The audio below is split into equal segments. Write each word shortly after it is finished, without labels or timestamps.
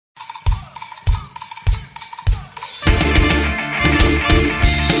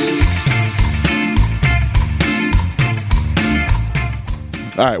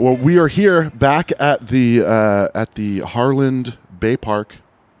All right. Well, we are here back at the Harland Bay Park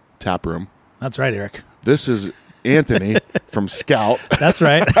Tap Room. That's right, Eric. This is Anthony from Scout. That's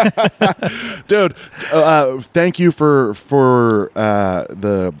right. Dude, thank you for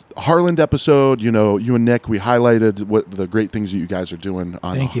the Harland episode. You know, you and Nick, we highlighted what the great things that you guys are doing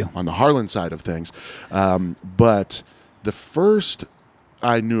on the Harland side of things. But the first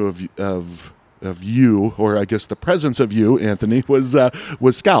I knew of you, or I guess the presence of you, Anthony, was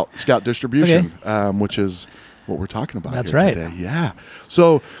Scout Distribution, which is what we're talking about. That's here right. Today. Yeah.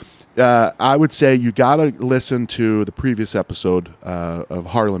 So I would say you got to listen to the previous episode of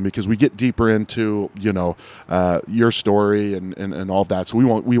Harland, because we get deeper into your story and all of that. So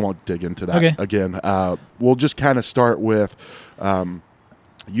we won't dig into that again. We'll just kind of start with.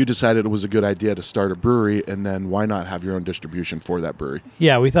 You decided it was a good idea to start a brewery, and then why not have your own distribution for that brewery?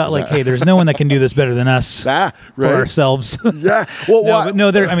 Yeah, we thought hey, there's no one that can do this better than us for ourselves. Yeah. Well,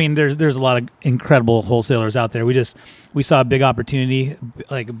 there's a lot of incredible wholesalers out there. We saw a big opportunity,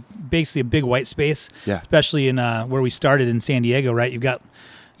 like basically a big white space, especially in where we started in San Diego, right? You've got,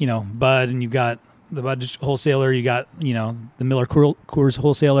 Bud, and you've got the Bud wholesaler, you got, the Miller Coors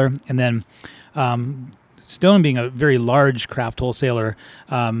wholesaler, and then Stone being a very large craft wholesaler,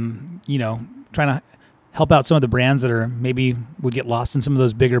 trying to help out some of the brands that are maybe would get lost in some of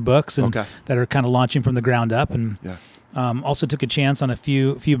those bigger books and that are kind of launching from the ground up. And also took a chance on a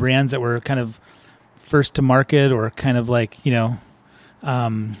few brands that were kind of first to market or kind of like,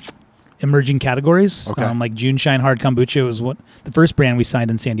 emerging categories. Like June Shine Hard Kombucha was the first brand we signed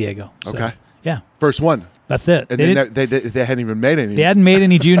in San Diego. So, yeah. First one. That's it. And they hadn't even made any. They hadn't made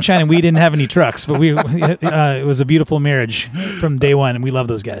any June Shine, and we didn't have any trucks. But it was a beautiful marriage from day one, and we love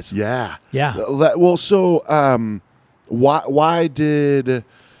those guys. Yeah. Yeah. Well, so why did?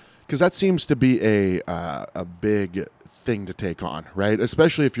 Because that seems to be a big thing to take on, right?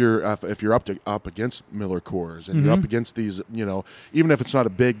 Especially if you're up against Miller Coors and you're up against these, even if it's not a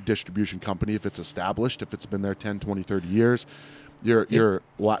big distribution company, if it's established, if it's been there 10, 20, 30 years.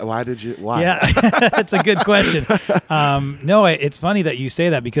 Why did you? Yeah, that's a good question. No, it's funny that you say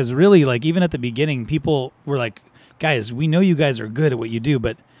that, because really, like, even at the beginning, people were like, guys, we know you guys are good at what you do,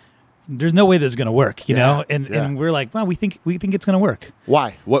 but there's no way this is going to work, you know? And we're like, well, we think it's going to work.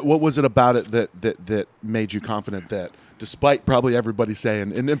 Why? What was it about it that made you confident that, despite probably everybody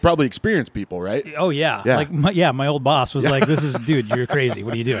saying, and probably experienced people, right? Oh yeah. Like, my old boss was like, this is, dude, you're crazy.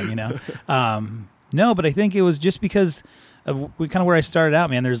 What are you doing? No, but I think it was just because of kind of where I started out,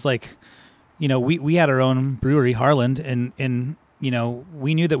 man. There's like, we had our own brewery, Harland, and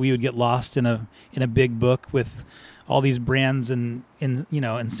we knew that we would get lost in a big book with all these brands and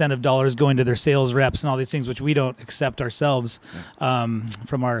incentive dollars going to their sales reps and all these things, which we don't accept ourselves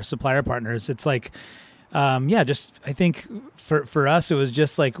from our supplier partners. It's like, I think for us, it was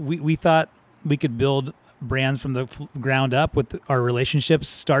just like we thought we could build brands from the ground up with our relationships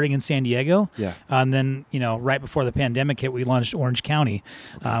starting in San Diego. Yeah. And then, right before the pandemic hit, we launched Orange County,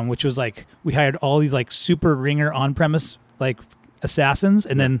 which was like, we hired all these like super ringer on-premise like assassins,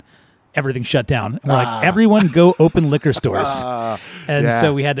 and then everything shut down. And we're like, everyone go open liquor stores.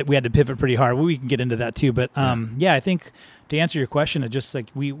 So we had to pivot pretty hard. Well, we can get into that too. But I think to answer your question, it's just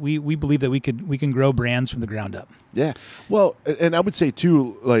like we believe that we can grow brands from the ground up. Yeah. Well, and I would say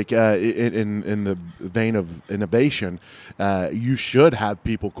too, like in the vein of innovation, you should have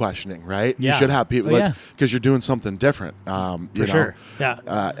people questioning, right? Yeah. You should have people because you're doing something different. For sure.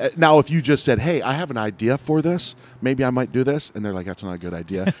 Yeah. Now, if you just said, "Hey, I have an idea for this. Maybe I might do this," and they're like, "That's not a good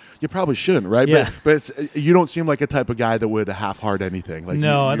idea," you probably shouldn't, right? Yeah. But you don't seem like a type of guy that would half-heart anything. Like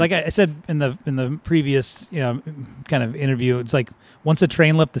like I said in the previous kind of interview, it's like once a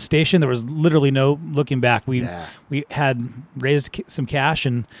train left the station, there was literally no looking back. We had raised some cash,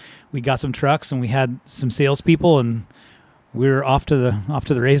 and we got some trucks, and we had some salespeople, and we were off to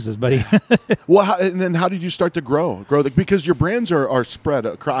the races, buddy. Well, and then how did you start to grow? Because your brands are spread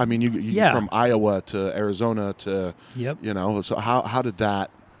across. I mean, you from Iowa to Arizona to So how did that?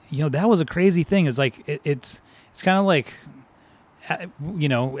 That was a crazy thing. It's like it's kind of like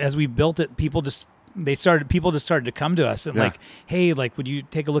as we built it, people just started to come to us and like, hey, like, would you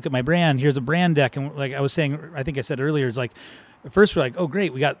take a look at my brand? Here's a brand deck. And like I was saying, I think I said earlier, it's like, at first we're like, oh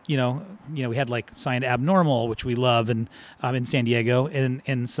great, we got, we had like signed Abnormal, which we love, and in San Diego,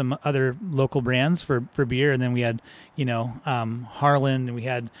 and some other local brands for beer. And then we had, Harland, and we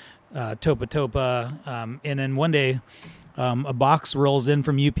had Topa Topa. And then one day a box rolls in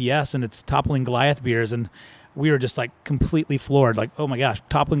from UPS, and it's Toppling Goliath beers. And we were just like completely floored. Like, oh my gosh,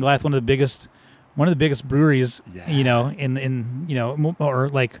 Toppling Goliath, one of the biggest breweries, in or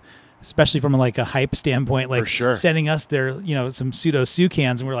like especially from like a hype standpoint, like For sure. sending us their, some pseudo Sue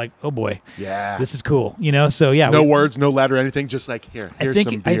cans, and we're like, oh boy, Yeah. this is cool, So yeah, no words, no letter, anything, just like here's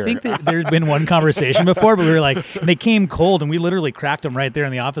some beer. I think there's been one conversation before, but we were like, and they came cold, and we literally cracked them right there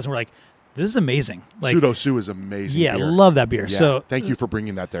in the office, and we're like, this is amazing. Like, Pseudo Sue is amazing. Yeah, beer. love that beer. Yeah. So thank you for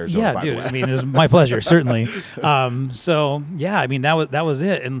bringing that to Arizona. yeah, by dude. the way. I mean, it was my pleasure, certainly. So yeah, I mean, that was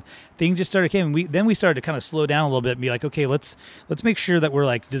it, and things just started came. We started to kind of slow down a little bit and be like, okay, let's make sure that we're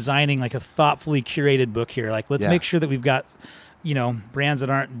like designing like a thoughtfully curated book here. Like, let's make sure that we've got brands that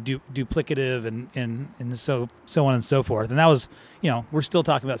aren't duplicative and so on and so forth. And that was, we're still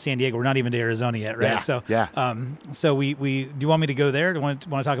talking about San Diego. We're not even to Arizona yet, right? Yeah, so yeah. So we do you want me to go there? Do you want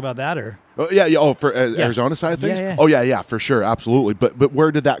to talk about that or? Oh, yeah. Oh, for Arizona side of things. Yeah. Oh yeah, for sure, absolutely. But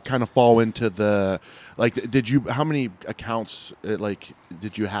where did that kind of fall into the? Like, how many accounts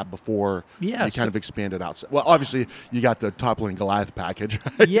did you have before you kind of expanded outside? Well, obviously you got the Toppling Goliath package.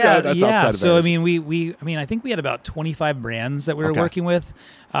 Yeah, that's outside of so ours. I mean, I think we had about 25 brands that we were working with,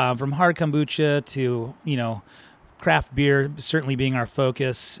 from hard kombucha to craft beer, certainly being our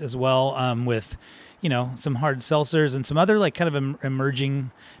focus as well, with some hard seltzers and some other like kind of emerging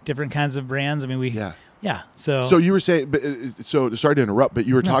different kinds of brands. I mean, So you were saying, so sorry to interrupt, but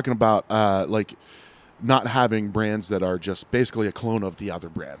you were talking about like not having brands that are just basically a clone of the other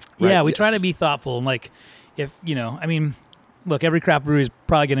brand. Right? Yeah, we try to be thoughtful and like if look, every craft brewery is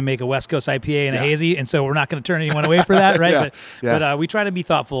probably going to make a West Coast IPA and a hazy, and so we're not going to turn anyone away for that, right? But we try to be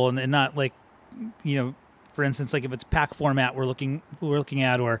thoughtful and not like for instance, like if it's pack format we're looking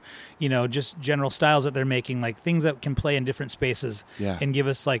at, or just general styles that they're making, like things that can play in different spaces, and give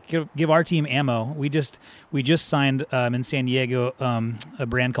us like give our team ammo. We just signed in San Diego a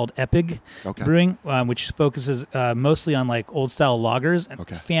brand called Epig Brewing, which focuses mostly on like old style lagers and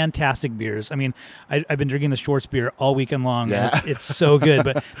fantastic beers. I mean, I've been drinking the Schwartz beer all weekend long, and it's so good.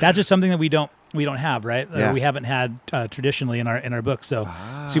 But that's just something that we don't have, right? We haven't had traditionally in our book, so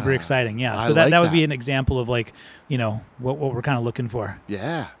super exciting. Yeah, so that would be an example of like what we're kind of looking for.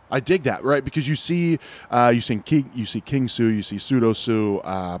 Yeah, I dig that, right? Because you see King Sue, you see Pseudo Sue.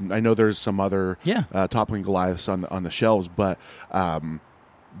 I know there's some other Toppling Goliaths on the shelves, but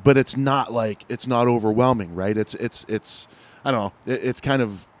it's not overwhelming, right? It's I don't know. It's kind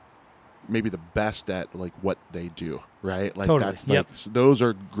of maybe the best at like what they do, right? Like totally. That's like, those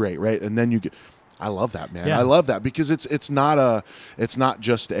are great, right? And then you get, I love that, man. Yeah. I love that because it's not a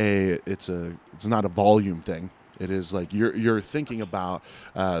volume thing. It is like you're thinking about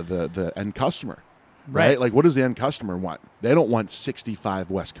the end customer, right? Like, what does the end customer want? They don't want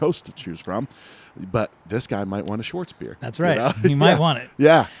 65 West Coast to choose from, but this guy might want a Schwartz beer. That's right. He might want it.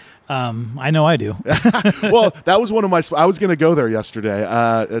 Yeah. I know I do. Well, that was one of my. I was going to go there yesterday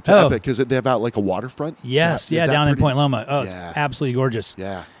to Epic because they have out like a waterfront. Yes, down in Point Loma. Oh, it's absolutely gorgeous.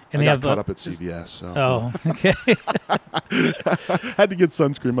 Yeah, and I got caught up at CVS. So. Oh, okay. Had to get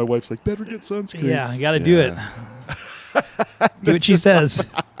sunscreen. My wife's like, better get sunscreen. Yeah, you got to do it. Do what she says.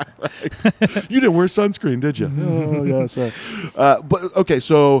 Right. You didn't wear sunscreen, did you? Oh, yeah, sorry. But okay,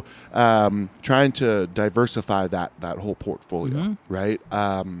 so trying to diversify that whole portfolio, right?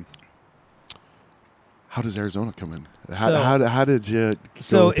 How does Arizona come in? How did you?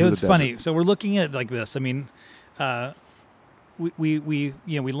 So it was funny. So we're looking at it like this. I mean, we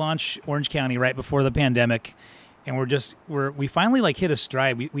launched Orange County right before the pandemic, and we finally like hit a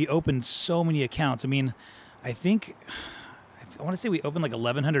stride. We opened so many accounts. I mean, I want to say we opened like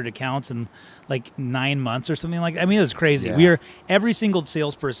 1,100 accounts in like 9 months or something like that. I mean, it was crazy. Yeah. Every single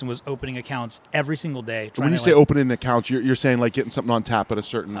salesperson was opening accounts every single day. When you say opening accounts, you're saying like getting something on tap at a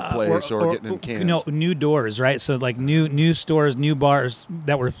certain place or getting in cans? No, new doors, right? So like new stores, new bars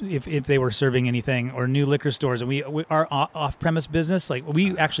that were, if they were serving anything, or new liquor stores. And our off-premise business, like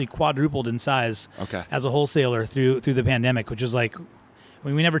we actually quadrupled in size as a wholesaler through the pandemic, which was like, I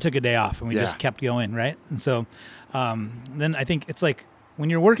mean, we never took a day off, and we just kept going, right? And so then I think it's like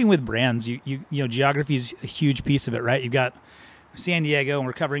when you're working with brands, you geography is a huge piece of it, right? You've got San Diego, and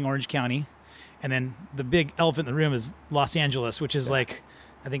we're covering Orange County, and then the big elephant in the room is Los Angeles, which is like,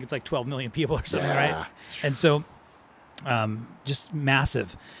 I think it's like 12 million people or something, right? And so just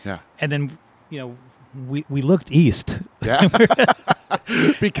massive. Yeah. And then, we looked east. Yeah.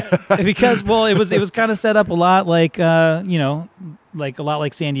 because well, it was kind of set up a lot like like a lot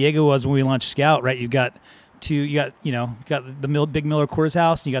like San Diego was when we launched Scout, right? You got the big Miller Coors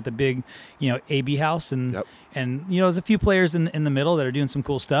house, and you got the big AB house, and there's a few players in the middle that are doing some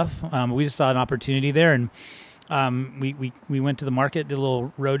cool stuff. We just saw an opportunity there, and we went to the market, did a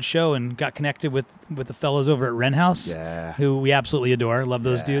little road show, and got connected with the fellows over at Wren House, who we absolutely adore. Love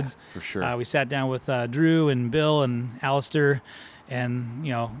those dudes for sure. We sat down with Drew and Bill and Alistair, and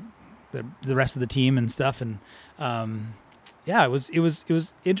the rest of the team and stuff. And yeah, it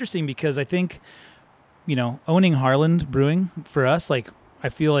was interesting because I think, you know, owning Harland Brewing for us, like I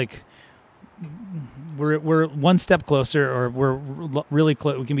feel like we're one step closer, or we're really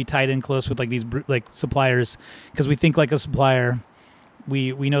close. We can be tied in close with like these like suppliers, because we think like a supplier.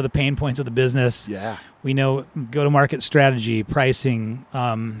 We know the pain points of the business. Yeah, we know go-to-market strategy, pricing.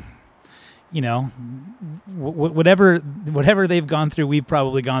 You know, whatever they've gone through, we've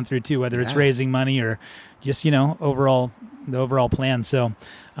probably gone through too. Whether it's raising money or just, you know, the overall plan. So,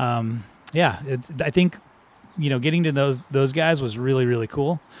 yeah, I think, you know, getting to those guys was really, really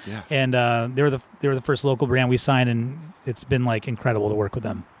cool. Yeah. And they were the first local brand we signed, and it's been like incredible to work with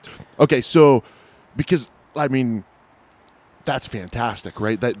them. Okay, so because I mean, that's fantastic,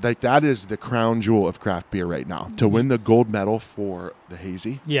 right? That is the crown jewel of craft beer right now. To win the gold medal for the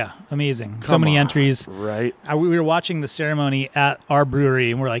Hazy. Yeah, amazing. So many entries. Right. We were watching the ceremony at our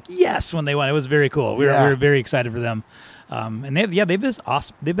brewery, and we're like, yes, when they won. It was very cool. We were very excited for them. And they've been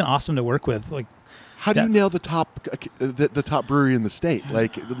awesome. They've been awesome to work with. Like, how do you nail the top brewery in the state?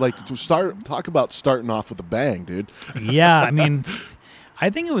 Like talk about starting off with a bang, dude. Yeah, I mean, I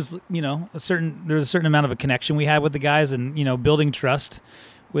think it was, you know, there was a certain amount of a connection we had with the guys, and, you know, building trust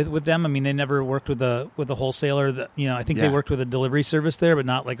with them. I mean, they never worked with a wholesaler. That, you know, I think they worked with a delivery service there, but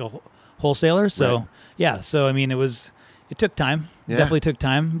not like a wholesaler. So so I mean, it took time. Definitely took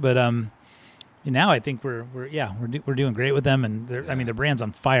time, but now I think we're doing great with them, and their brand's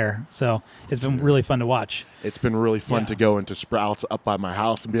on fire. So it's been really fun to watch. It's been really fun to go into Sprouts up by my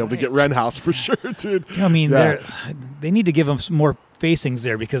house and be able to get Wren House for sure, dude. I mean, they need to give them some more facings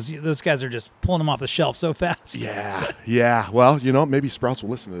there, because those guys are just pulling them off the shelf so fast. Yeah. Well, you know, maybe Sprouts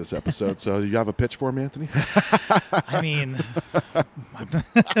will listen to this episode. So you have a pitch for me, Anthony? I mean,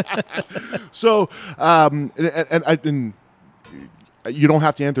 so and you don't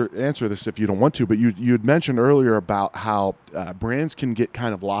have to answer this if you don't want to, but you had mentioned earlier about how brands can get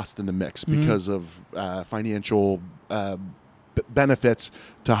kind of lost in the mix because of financial benefits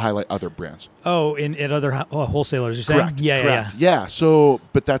to highlight other brands. Oh, at other wholesalers, you're saying? Correct. Yeah. So,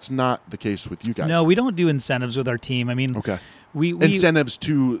 but that's not the case with you guys. No, we don't do incentives with our team. I mean, okay. We incentives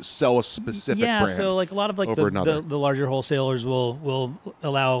to sell a specific brand. Yeah, so like a lot of like the larger wholesalers will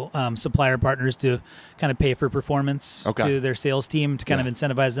allow supplier partners to kind of pay for performance to their sales team to kind of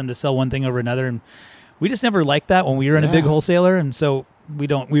incentivize them to sell one thing over another. And we just never liked that when we were in a big wholesaler, and so we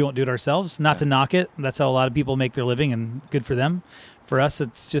won't do it ourselves. Not to knock it. That's how a lot of people make their living, and good for them. For us,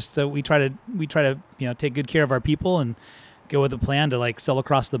 it's just we try to you know, take good care of our people and go with a plan to like sell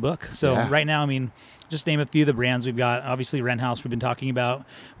across the book. So right now, I mean, just name a few of the brands we've got. Obviously, Wren House we've been talking about.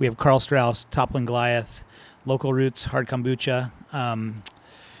 We have Karl Strauss, Toppling Goliath, Local Roots, Hard Kombucha.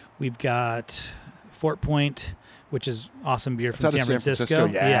 We've got Fort Point, which is awesome beer from San Francisco.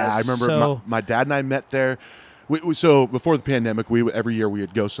 Yeah, I remember my dad and I met there. So before the pandemic, every year we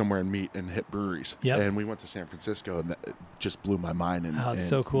would go somewhere and meet and hit breweries. Yep. And we went to San Francisco, and it just blew my mind. And, it's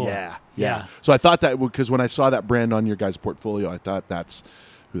so cool. Yeah. So I thought that, because when I saw that brand on your guys' portfolio, I thought that's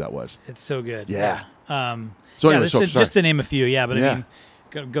who that was. It's so good. Yeah. So anyway, just to name a few, but I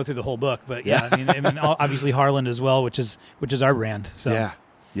mean, go through the whole book. But I mean, obviously Harland as well, which is our brand. So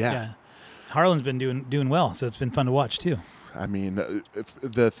yeah. Harland's been doing well, so it's been fun to watch too. I mean,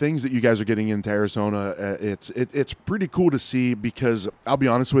 the things that you guys are getting into Arizona, it's pretty cool to see, because I'll be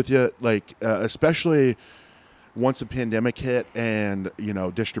honest with you, like especially once the pandemic hit and, you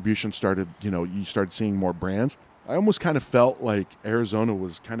know, distribution started, you know, you started seeing more brands. I almost kind of felt like Arizona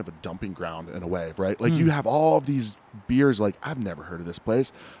was kind of a dumping ground in a way, right? Like you have all of these beers, like I've never heard of this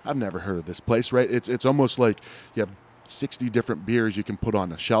place. I've never heard of this place, right? It's almost like you have 60 different beers you can put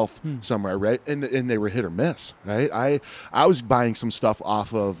on a shelf somewhere, right? And they were hit or miss, right? I was buying some stuff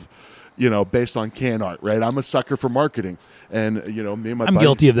off of, you know, based on can art, right? I'm a sucker for marketing, and you know, me and my buddy,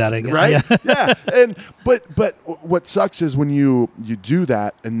 guilty of that, I guess. Right? Yeah. And but what sucks is when you do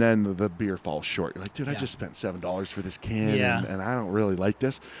that and then the beer falls short. You're like, dude, I just spent $7 for this can, and I don't really like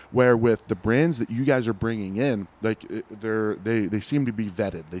this. Where with the brands that you guys are bringing in, like they seem to be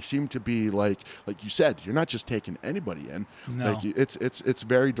vetted. They seem to be like you said, you're not just taking anybody in. No. Like it's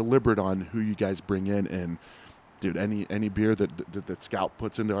very deliberate on who you guys bring in. And dude, any beer that Scout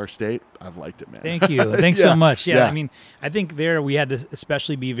puts into our state, I've liked it, man. Thank you. Thanks so much. Yeah, I mean, I think there we had to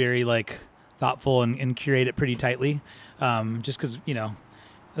especially be very like thoughtful and curate it pretty tightly, just because, you know,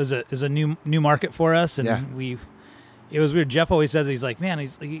 it was a new market for us, and it was weird. Jeff always says, he's like, man,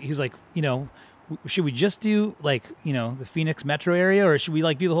 he's like, you know, should we just do like, you know, the Phoenix metro area, or should we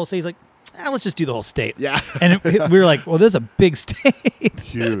like do the whole state? He's like, let's just do the whole state. Yeah. And we were like, well, there's a big state.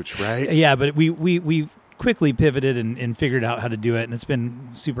 Huge, right? Yeah, but we quickly pivoted and figured out how to do it, and it's been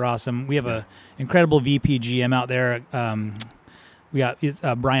super awesome. We have a incredible VP GM out there. We got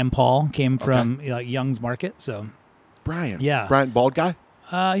Brian Paul came from Young's Market. So Brian, yeah, Brian, bald guy.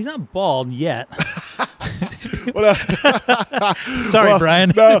 He's not bald yet. Sorry,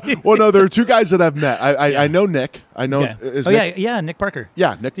 Brian. No, there are two guys that I've met. I know Nick. I know. Okay. Nick Parker.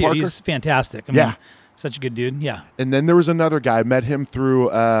 Yeah, Nick Parker. He's fantastic. I mean, such a good dude. Yeah. And then there was another guy. I met him through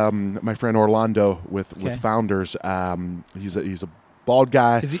my friend Orlando with Founders. He's a bald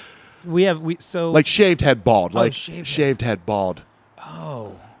guy. Like shaved head bald. Like shaved head bald.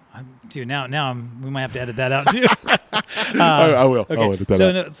 Oh. Dude, now we might have to edit that out too. I will. Okay. I'll edit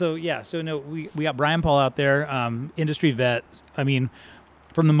that out. We got Brian Paul out there, industry vet. I mean,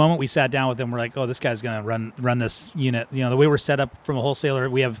 from the moment we sat down with him, we're like, oh, this guy's gonna run this unit. You know, the way we're set up from a wholesaler,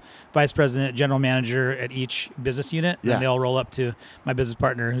 we have vice president, general manager at each business unit, and they all roll up to my business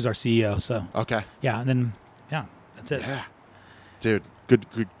partner, who's our CEO. So and then that's it. Yeah, dude.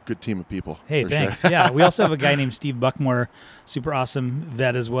 Good team of people. Hey, thanks. Sure. Yeah, we also have a guy named Steve Buckmore, super awesome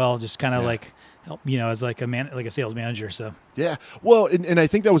vet as well. Just kind of like help, as like a sales manager. So yeah, well, and I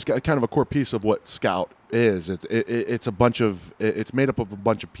think that was kind of a core piece of what Scout is. It's it's made up of a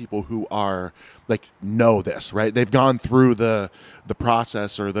bunch of people who are know this, right? They've gone through the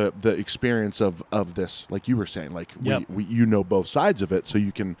process or the experience of this, like you were saying, we both sides of it, so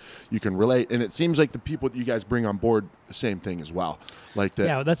you can relate. And it seems like the people that you guys bring on board, the same thing as well. Like that.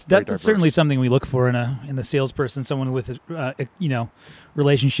 Yeah, that's certainly something we look for in the salesperson, someone with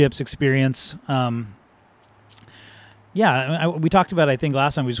relationships, experience. We talked about it, I think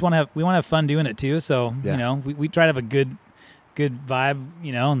last time. We just want to have fun doing it too. So we try to have a good vibe,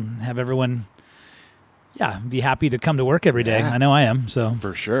 and have everyone be happy to come to work every day. I know I am. So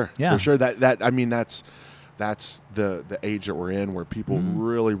for sure, that I mean that's the age that we're in, where people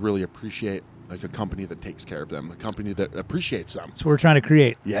really, really appreciate a company that takes care of them, a company that appreciates them. That's what we're trying to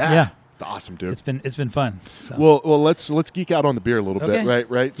create. Yeah. Awesome, dude. It's been fun. So. Well, let's geek out on the beer a little bit,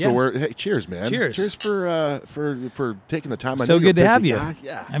 right? Yeah. So cheers, man. Cheers for taking the time. So good to have you.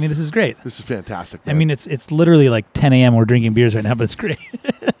 Yeah. I mean, this is great. This is fantastic, man. I mean, it's literally like 10 a.m. We're drinking beers right now, but it's great.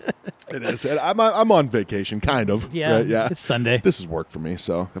 It is. I'm on vacation, kind of. Yeah. Right? Yeah. It's Sunday. This is work for me.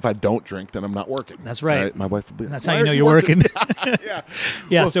 So if I don't drink, then I'm not working. That's right. My wife will be. That's how you know you're working. Yeah.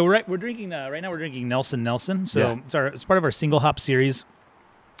 Yeah. So we're drinking right now. We're drinking Nelson. So it's part of our single hop series.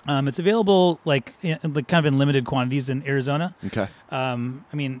 It's available kind of in limited quantities in Arizona. Okay. I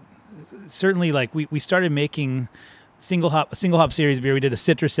mean, certainly we started making single hop series beer. We did a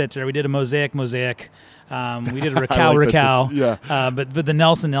Citra. We did a Mosaic. We did a Racal. But the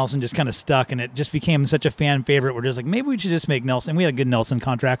Nelson just kind of stuck, and it just became such a fan favorite. We're just like, maybe we should just make Nelson. We had a good Nelson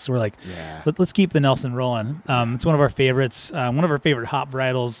contract, so we're like, let's keep the Nelson rolling. It's one of our favorites, one of our favorite hop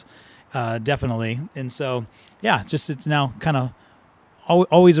varietals, definitely. And so, it's now kind of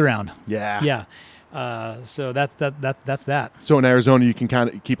always around. Yeah. So that's that. So in Arizona, you can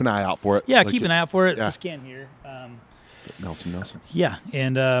kind of keep an eye out for it. Yeah, keep an eye out for it. It's a can here. Nelson. Yeah,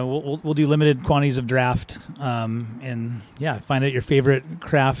 and we'll do limited quantities of draft, and find out your favorite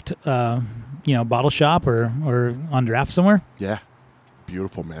craft, bottle shop or on draft somewhere. Yeah,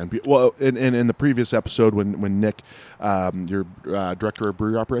 beautiful, man. Well, in the previous episode when Nick, your director of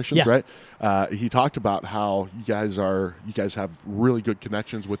brewery operations, right? He talked about how you guys have really good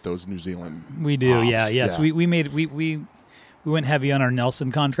connections with those New Zealand. We do, hops. Yes. We went heavy on our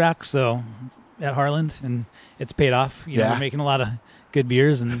Nelson contract, so at Harland, and it's paid off. We're making a lot of good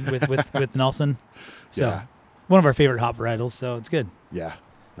beers and with Nelson. So one of our favorite hop varietals, so it's good. Yeah.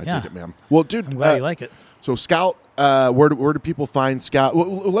 I dig it, man. Well, dude, I'm glad you like it. So Scout, where do people find Scout? Well,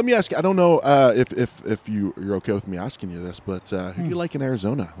 let me ask you. I don't know if you're okay with me asking you this, but who do you like in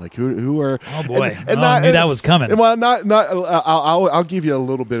Arizona? Like who are? Oh boy, I knew that was coming. And well, not. I'll give you a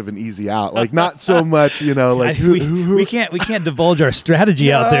little bit of an easy out. Like not so much, like who we can't divulge our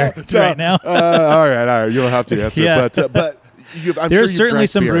strategy out there right now. All right. You don't have to answer, but. There's certainly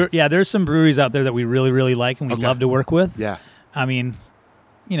some there's some breweries out there that we really, really like and we'd love to work with. Yeah. I mean,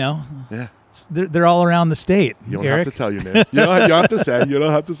 they're all around the state. You don't Eric. have to tell your name. You don't have to say. You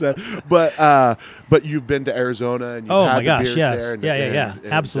don't have to say. But you've been to Arizona and you've had the beers there. And,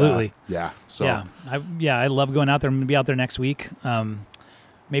 absolutely. So I love going out there. I'm gonna be out there next week.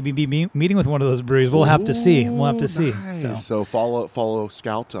 Maybe be meeting with one of those breweries. We'll have to see. Nice. So follow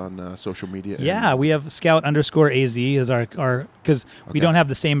Scout on social media. Yeah, we have Scout_AZ as our because we don't have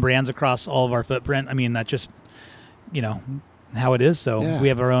the same brands across all of our footprint. I mean, that just how it is. So we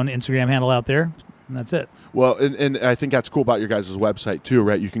have our own Instagram handle out there. and that's it. Well, and I think that's cool about your guys' website too,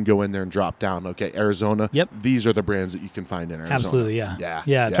 right? You can go in there and drop down, okay, Arizona. Yep. These are the brands that you can find in Arizona. Absolutely, yeah.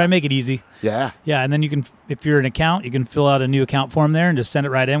 Yeah. Try to make it easy. Yeah. Yeah, and then you can, if you're an account, you can fill out a new account form there and just send it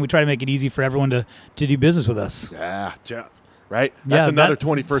right in. We try to make it easy for everyone to do business with us. Yeah. Right? That's another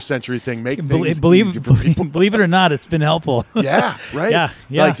 21st century thing. Make things easy for people. Believe it or not, it's been helpful. Yeah, right? Yeah.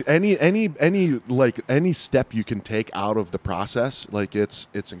 Like any step you can take out of the process, like it's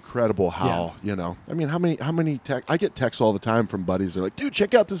incredible how, I mean, how many I get texts all the time from buddies. They're like, dude,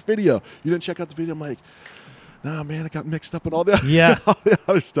 check out this video. You didn't check out the video? I'm like, nah, man, I got mixed up in all the, all the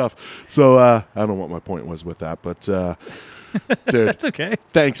other stuff. So I don't know what my point was with that, but dude, that's okay.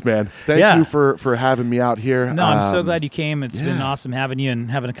 Thanks, man. Thank you for having me out here. No, I'm so glad you came. It's been awesome having you and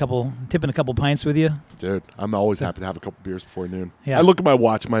tipping a couple pints with you. Dude, I'm always happy to have a couple beers before noon. Yeah. I look at my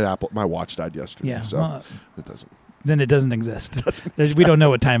watch. My watch died yesterday. Yeah, so well, it doesn't. Then it doesn't exist. We don't know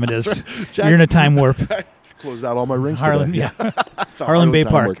what time it is. Right. You're in a time warp. Closed out all my rings Harlan, today. yeah. Harlan Bay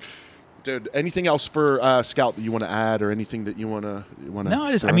Park. Dude, anything else for Scout that you want to add, or anything that you want to? No,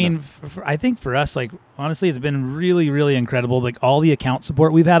 I think for us, like, honestly, it's been really, really incredible. Like, all the account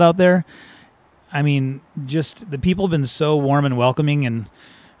support we've had out there. I mean, just the people have been so warm and welcoming, and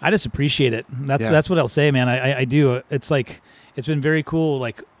I just appreciate it. That's what I'll say, man. I do. It's like, it's been very cool.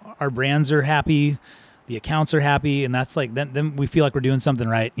 Like, our brands are happy, the accounts are happy, and that's like, then we feel like we're doing something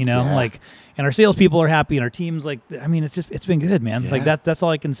right, like, and our salespeople are happy, and our team's like, I mean, it's been good, man. Like that's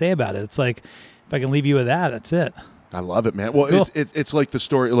all I can say about it. It's like, if I can leave you with that, that's it. I love it, man. Well, cool. it's like the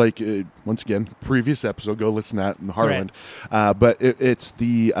story, like once again, previous episode, go listen to that in Harland. Right. But it's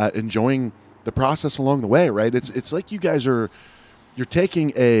the enjoying the process along the way, right? It's like you guys you're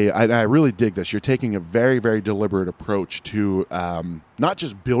taking I really dig this. You're taking a very, very deliberate approach to not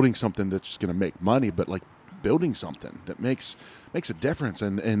just building something that's going to make money, but like building something that makes a difference,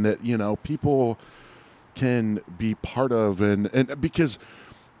 and that people can be part of, and because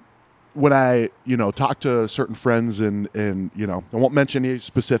when I talk to certain friends and I won't mention any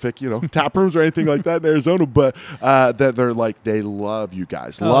specific tap rooms or anything like that in Arizona, but that they're like, they love you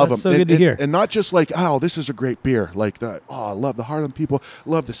guys, love them. So good to hear, and not just like, oh, this is a great beer, like I love the Harlan people,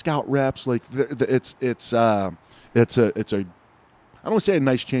 love the Scout reps, like it's a I don't want to say a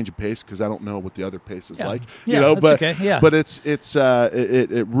nice change of pace, because I don't know what the other pace is like, but okay. But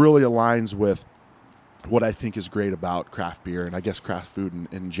it really aligns with what I think is great about craft beer, and I guess craft food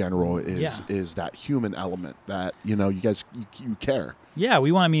in general, is that human element that you guys you care. Yeah,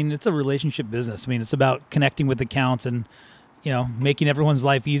 we want. I mean, it's a relationship business. I mean, it's about connecting with accounts and making everyone's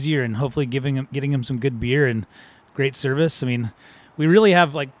life easier, and hopefully getting them some good beer and great service. I mean, we really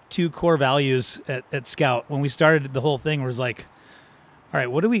have like two core values at Scout. When we started the whole thing, was like, all right,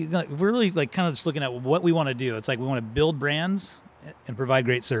 what do we're really like kind of just looking at what we want to do. It's like we want to build brands and provide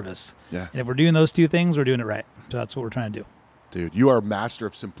great service. Yeah. And if we're doing those two things, we're doing it right. So that's what we're trying to do. Dude, you are a master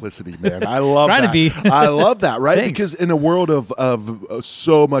of simplicity, man. I love trying that. to be. I love that, right? Thanks. Because in a world of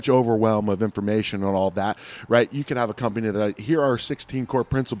so much overwhelm of information and all of that, right? You can have a company that here are 16 core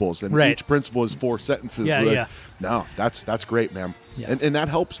principles, and each principle is 4 sentences. Yeah. No, that's great, man. Yeah. And that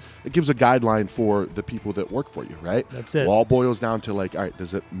helps. It gives a guideline for the people that work for you, right? That's it. It all boils down to like, all right,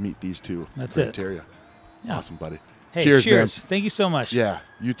 does it meet these two criteria? It. Yeah. Awesome, buddy. Hey, cheers, man. Thank you so much. Yeah,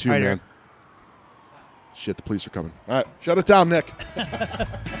 you too, right, man. Shit, the police are coming. All right, shut it down, Nick.